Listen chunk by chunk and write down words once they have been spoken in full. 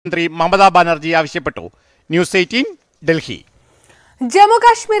മന്ത്രി മമതാ ബാനർജി ആവശ്യപ്പെട്ടു. ന്യൂസ് 18 ഡൽഹി. ജമ്മു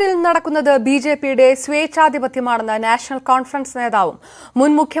കാശ്മീരിൽ നടക്കുന്നത് ബിജെപിയുടെ സ്വേച്ഛാധിപത്യമാണെന്ന് നാഷണൽ കോൺഫറൻസ് നേതാവും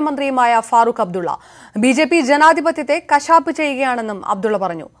മുൻ മുഖ്യമന്ത്രിയുമായ ഫാറൂഖ് അബ്ദുള്ള. ബിജെപി ജനാധിപത്യത്തെ കശാപ്പ് ചെയ്യുകയാണെന്നും അബ്ദുള്ള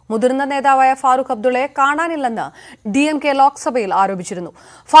പറഞ്ഞു. മുതിർന്ന നേതാവായ ഫാറൂഖ് അബ്ദുള്ളയെ കാണാനില്ലെന്ന് DMK ലോക്സഭയിൽ ആരോപിച്ചിരുന്നു.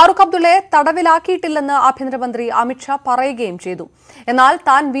 ഫാറൂഖ് അബ്ദുള്ളയെ തടവിലാക്കിയിട്ടില്ലെന്ന് ആഭ്യന്തരമന്ത്രി അമിത് ഷാ പറയുകയും ചെയ്തു. എന്നാൽ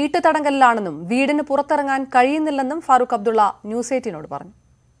താൻ വീട്ടുതടങ്കലിലാണെന്നും വീടിന് പുറത്തിറങ്ങാൻ കഴിയുന്നില്ലെന്നും ഫാറൂഖ് അബ്ദുള്ള ന്യൂസ് 18നോട് പറഞ്ഞു.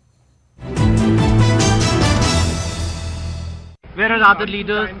 Where are other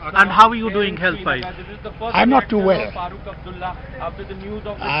leaders and how are you doing health-wise? I'm not too well.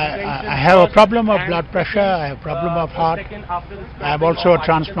 I have a problem of blood pressure, I have a problem of heart. I am also a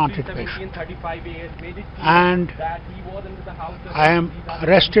transplanted patient. And I am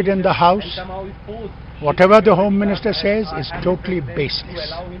arrested in the house. Whatever the Home Minister says is totally baseless.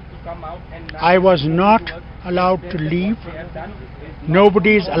 I was not allowed to leave.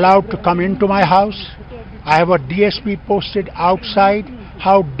 Nobody is allowed to come into my house. I have a DSP posted outside.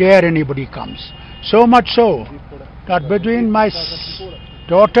 How dare anybody comes? So much so that between my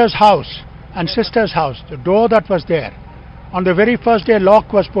daughter's house and sister's house, the door that was there, on the very first day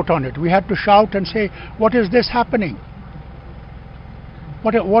lock was put on it. We had to shout and say, what is this happening?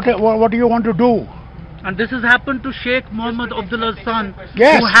 What do you want to do? And this has happened to Sheikh Mohammed Abdullah's son,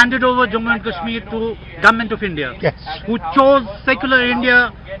 Yes. who handed over Jammu and Kashmir to Government of India, Yes. who chose secular India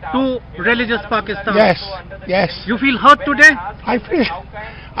to religious Pakistan. Yes. You feel hurt today?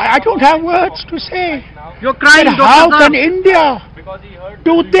 I don't have words to say. You're crying, But Dr. how Sir. can India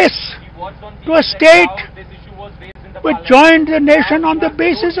do this to a state which joined the nation on the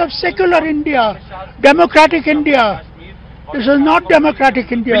basis of secular India, democratic India? This is not democratic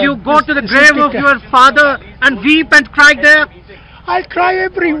India. Will you go to the This is grave of dictator. your father and weep and cry there? I'll cry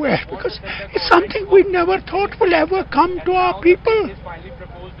everywhere because it's something we never thought will ever come to our people.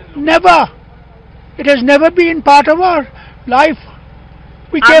 Never. It has never been part of our life.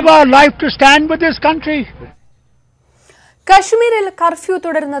 We gave our life to stand with this country. കശ്മീരിൽ curfew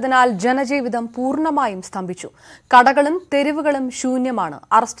തുടരുന്നതിനാൽ ജനജീവിതം പൂർണ്ണമായും സ്തംഭിച്ചു. കടകളും തെരുവുകളും ശൂന്യമാണ്.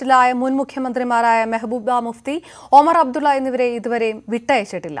 അറസ്റ്റിലായ മുൻ മുഖ്യമന്ത്രിമാരായ മെഹബൂബ മുഫ്തി, ഒമർ അബ്ദുള്ള എന്നിവരെ ഇതുവരെയും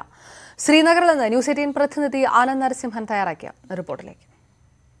വിട്ടയച്ചിട്ടില്ല. ശ്രീനഗറിൽ നിന്ന് ന്യൂസ് 18 പ്രതിനിധി ആനന്ദ് നരസിംഹൻ തയ്യാറാക്കിയ റിപ്പോർട്ടിലേക്ക്.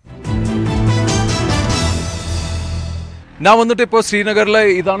 ഞാൻ വന്നിട്ട് ഇപ്പോൾ ശ്രീനഗറിലെ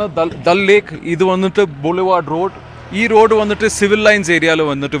ഇതാണ് ദൽ ലേക്ക്. ഇത് വന്നിട്ട് ബൊളിവാർഡ് റോഡ്. ഈ റോഡ് വന്നിട്ട് സിവിൽ ലൈൻസ് ഏരിയയിൽ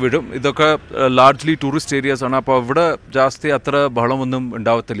വന്നിട്ട് വിടും. ഇതൊക്കെ ലാർജ്ലി ടൂറിസ്റ്റ് ഏരിയാസ് ആണ്. അപ്പോൾ ഇവിടെ ജാസ്തി അത്ര ബഹളമൊന്നും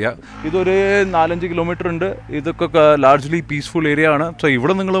ഉണ്ടാവത്തില്ല. ഇതൊരു 4-5 കിലോമീറ്റർ ഉണ്ട്. ഇതൊക്കെ ലാർജ്ലി പീസ്ഫുൾ ഏരിയ ആണ്. സോ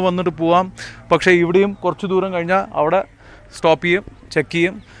ഇവിടെ നിങ്ങൾ വന്നിട്ട് പോവാം. പക്ഷേ ഇവിടെയും കുറച്ച് ദൂരം കഴിഞ്ഞാൽ അവിടെ സ്റ്റോപ്പ് ചെയ്യും, ചെക്ക്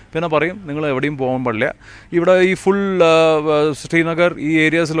ചെയ്യും, പിന്നെ പറയും നിങ്ങൾ എവിടെയും പോകാൻ പാടില്ല. ഇവിടെ ഈ ഫുൾ ശ്രീനഗർ ഈ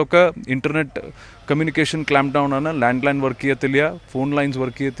ഏരിയാസിലൊക്കെ ഇൻ്റർനെറ്റ് കമ്മ്യൂണിക്കേഷൻ ക്ലാമ്പ് ഡൗൺ ആണ്. ലാൻഡ് ലൈൻ വർക്ക് ചെയ്യത്തില്ല, ഫോൺ ലൈൻസ്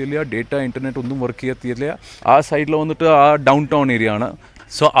വർക്ക് ചെയ്യത്തില്ല, ഡേറ്റ ഇൻ്റർനെറ്റ് ഒന്നും വർക്ക് ചെയ്യത്തില്ല. ആ സൈഡിൽ വന്നിട്ട് ആ ഡൗൺ ടൗൺ ഏരിയ ആണ്.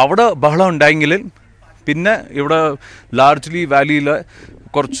 സോ അവിടെ ബഹളം ഉണ്ടായെങ്കിൽ പിന്നെ ഇവിടെ ലാർജ്ലി വാലിയിൽ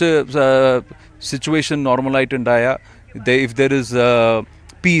കുറച്ച് situation നോർമലായിട്ടുണ്ടായ if there is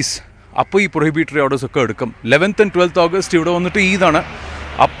piece, അപ്പോൾ ഈ പ്രൊഹിബിറ്ററി ഓർഡേഴ്സ് ഒക്കെ എടുക്കും. 11th and 12th ഓഗസ്റ്റ് ഇവിടെ വന്നിട്ട് ഈദാണ്.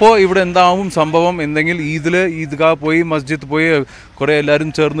 അപ്പോൾ ഇവിടെ എന്താവും സംഭവം എന്തെങ്കിലും ഈദ്ഗാ പോയി മസ്ജിദ് പോയി കുറേ എല്ലാവരും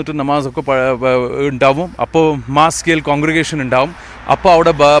ചേർന്നിട്ട് നമാസൊക്കെ ഉണ്ടാവും. അപ്പോൾ മാസ് സ്കെയിൽ കോൺഗ്രിഗേഷൻ ഉണ്ടാവും. അപ്പോൾ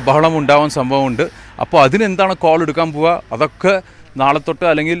അവിടെ ബഹളം ഉണ്ടാവാൻ സംഭവമുണ്ട്. അപ്പോൾ അതിനെന്താണ് കോൾ എടുക്കാൻ പോവുക, അതൊക്കെ നാളെ തൊട്ട്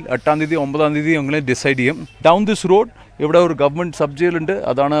അല്ലെങ്കിൽ 8ാം തീയതി 9ാം തീയതി അങ്ങനെ ഡിസൈഡ് ചെയ്യും. ഡൗൺ ദിസ് റോഡ് ഇവിടെ ഒരു ഗവൺമെൻറ് സബ് ജയിലുണ്ട്.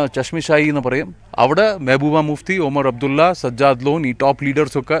 അതാണ് ചഷ്മിഷായി എന്ന് പറയും. അവിടെ മെഹബൂബ മുഫ്തി, ഒമർ അബ്ദുള്ള, സജ്ജാദ് ലോൺ, ഈ ടോപ്പ്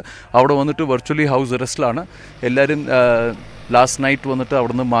ലീഡേഴ്സൊക്കെ അവിടെ വന്നിട്ട് വെർച്വലി ഹൗസ് അറസ്റ്റിലാണ്. എല്ലാവരും ലാസ്റ്റ് നൈറ്റ് വന്നിട്ട്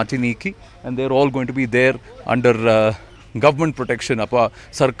അവിടെ നിന്ന് മാറ്റി നീക്കി. And they are all going to be there under government protection. അപ്പോൾ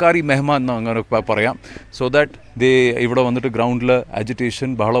സർക്കാരി മെഹ്മാൻ എന്ന് അങ്ങനെ പറയാം. സോ ദാറ്റ് ഇവിടെ വന്നിട്ട് ഗ്രൗണ്ടിൽ അജിറ്റേഷൻ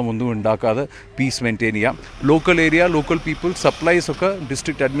ബഹളമൊന്നും ഉണ്ടാക്കാതെ പീസ് മെയിൻറ്റെയിൻ ചെയ്യാം. Local area, local people, supplies ഒക്കെ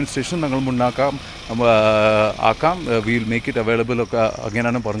ഡിസ്ട്രിക്ട് അഡ്മിനിസ്ട്രേഷൻ ഞങ്ങൾ മുന്നാക്കാം, വിൽ മേക്ക് ഇറ്റ് അവൈലബിൾ ഒക്കെ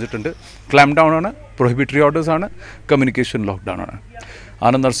അങ്ങനെയാണ് പറഞ്ഞിട്ടുണ്ട്. ക്ലാമ്പ് ഡൗൺ ആണ്, പ്രൊഹിബിറ്ററി ഓർഡേഴ്സ് ആണ്, കമ്മ്യൂണിക്കേഷൻ ലോക്ക്ഡൗൺ ആണ്.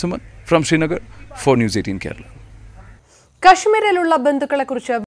 Anand Narasimhan from Srinagar four news 18 Kerala. കശ്മീരിലുള്ള ബന്ധുക്കളെക്കുറിച്ച്